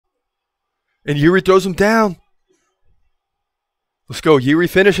And Jiri throws him down. Let's go. Jiri,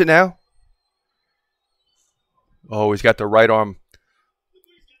 finish it now. Oh, he's got the right arm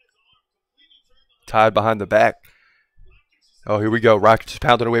tied behind the back. Oh, here we go. Rakic is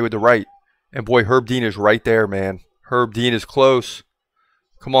pounding away with the right. And boy, Herb Dean is right there, man. Herb Dean is close.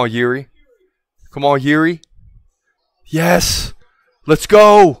 Come on, Jiri. Come on, Jiri. Yes. Let's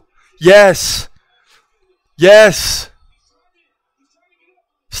go. Yes. Yes.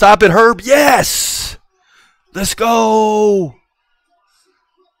 Stop it, Herb. Yes. Let's go.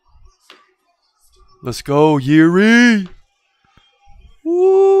 Let's go, Jiri.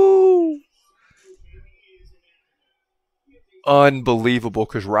 Woo. Unbelievable,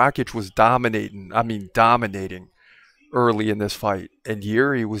 because Rakic was dominating. I mean, dominating early in this fight. And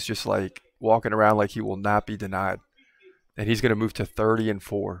Jiri was just like walking around like he will not be denied. And he's going to move to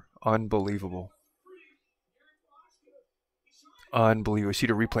 30-4. Unbelievable. Unbelievable. You see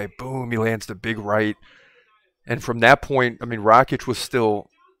the replay. Boom, he lands the big right. And from that point, I mean, Rakic was still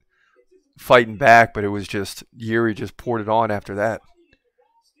fighting back, but it was just Jiri just poured it on after that.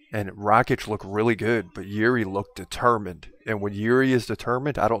 And Rakic looked really good, but Jiri looked determined. And when Jiri is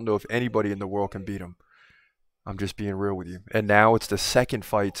determined, I don't know if anybody in the world can beat him. I'm just being real with you. And now it's the second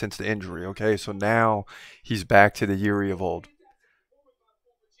fight since the injury, okay? So now he's back to the Jiri of old.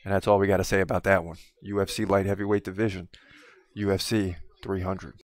 And that's all we got to say about that one. UFC light heavyweight division. UFC 300.